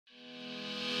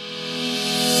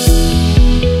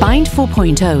Bind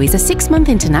 4.0 is a 6-month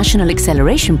international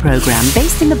acceleration program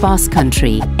based in the Basque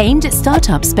Country, aimed at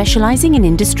startups specializing in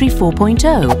Industry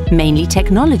 4.0, mainly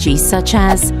technologies such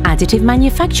as additive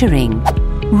manufacturing,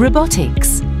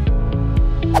 robotics,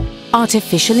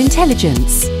 artificial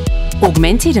intelligence,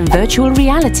 augmented and virtual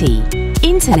reality,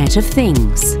 Internet of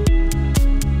Things,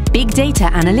 big data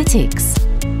analytics,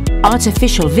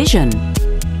 artificial vision,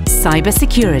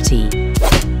 cybersecurity.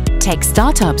 Tech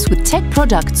startups with tech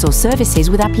products or services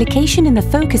with application in the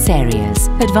focus areas,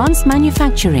 advanced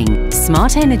manufacturing,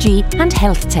 smart energy and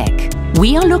health tech.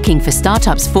 We are looking for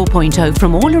Startups 4.0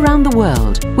 from all around the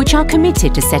world, which are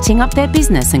committed to setting up their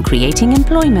business and creating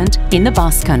employment in the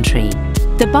Basque Country.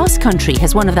 The Basque Country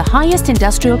has one of the highest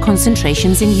industrial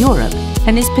concentrations in Europe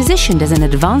and is positioned as an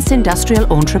advanced industrial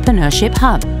entrepreneurship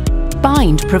hub.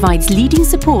 Bind provides leading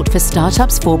support for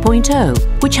Startups 4.0,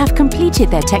 which have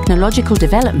completed their technological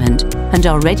development and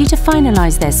are ready to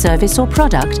finalize their service or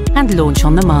product and launch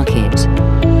on the market.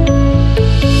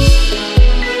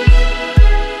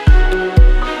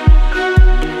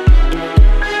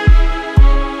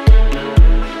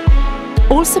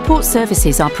 All support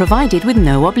services are provided with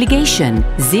no obligation,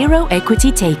 zero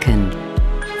equity taken.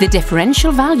 The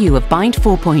differential value of Bind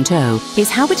 4.0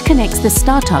 is how it connects the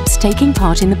startups taking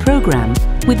part in the program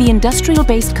with the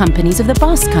industrial-based companies of the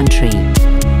Basque Country.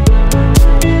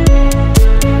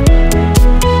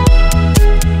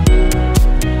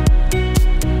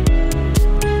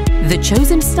 The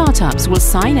chosen startups will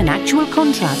sign an actual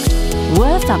contract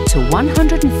worth up to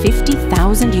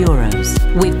 €150,000.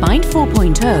 With Bind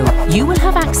 4.0, you will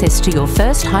have access to your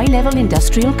first high-level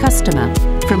industrial customer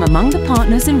from among the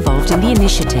partners involved in the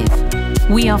initiative.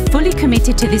 We are fully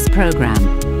committed to this program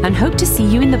and hope to see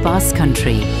you in the Basque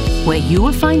Country, where you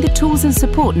will find the tools and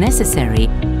support necessary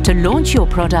to launch your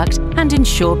product and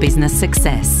ensure business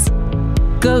success.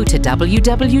 Go to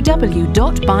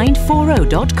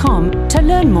www.bind40.com to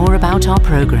learn more about our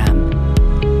program.